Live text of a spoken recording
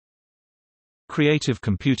Creative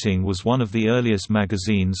Computing was one of the earliest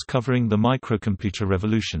magazines covering the microcomputer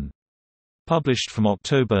revolution. Published from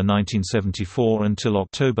October 1974 until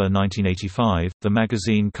October 1985, the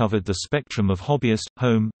magazine covered the spectrum of hobbyist,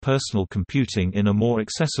 home, personal computing in a more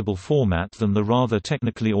accessible format than the rather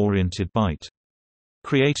technically oriented Byte.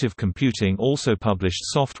 Creative Computing also published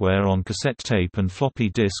software on cassette tape and floppy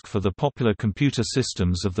disk for the popular computer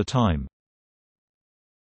systems of the time.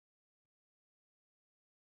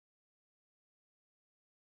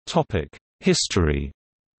 History.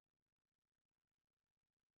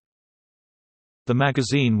 The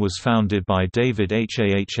magazine was founded by David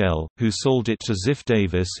Hahl, who sold it to Ziff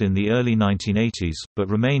Davis in the early 1980s, but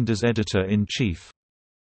remained as editor-in-chief.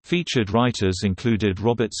 Featured writers included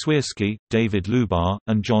Robert Swierski, David Lubar,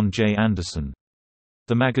 and John J. Anderson.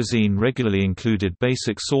 The magazine regularly included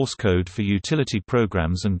basic source code for utility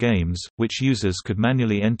programs and games, which users could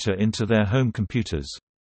manually enter into their home computers.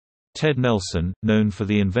 Ted Nelson, known for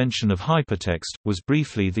the invention of hypertext, was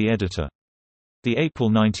briefly the editor. The April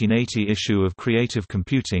 1980 issue of Creative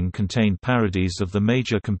Computing contained parodies of the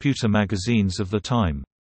major computer magazines of the time.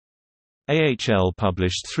 AHL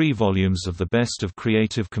published 3 volumes of the Best of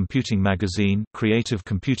Creative Computing magazine, Creative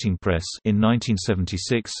Computing Press, in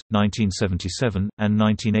 1976, 1977, and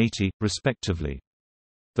 1980, respectively.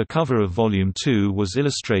 The cover of Volume 2 was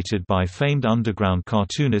illustrated by famed underground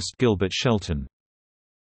cartoonist Gilbert Shelton.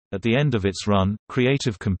 At the end of its run,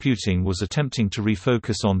 Creative Computing was attempting to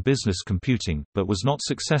refocus on business computing, but was not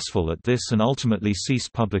successful at this and ultimately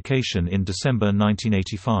ceased publication in December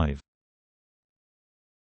 1985.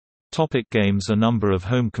 Games. A number of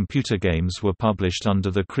home computer games were published under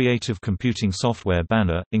the Creative Computing software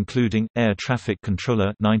banner, including Air Traffic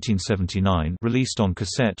Controller 1979, released on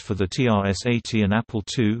cassette for the TRS-80 and Apple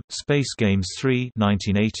II, Space Games 3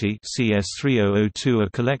 1980, CS3002, a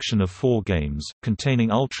collection of 4 games containing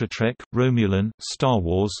Ultra Trek, Romulan, Star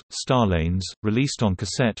Wars, Starlanes, released on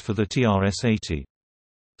cassette for the TRS-80.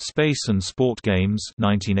 Space and Sport Games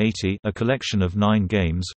 1980, a collection of 9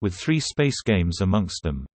 games, with 3 space games amongst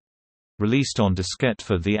them. Released on diskette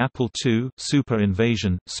for the Apple II, Super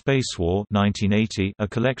Invasion, Spacewar 1980, a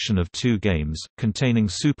collection of 2 games, containing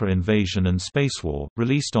Super Invasion and Spacewar,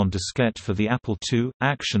 released on diskette for the Apple II,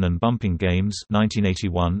 Action and Bumping Games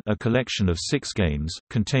 1981, a collection of 6 games,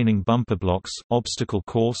 containing Bumper Blocks, Obstacle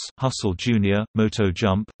Course, Hustle Jr., Moto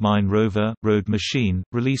Jump, Mine Rover, Road Machine,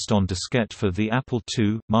 released on diskette for the Apple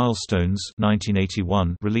II, Milestones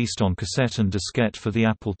 1981, released on cassette and diskette for the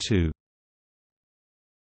Apple II.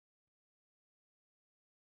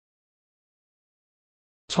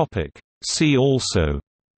 See also: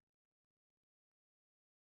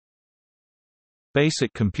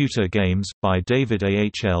 Basic Computer Games, by David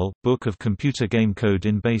Hahl, Book of Computer Game Code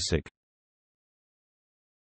in BASIC.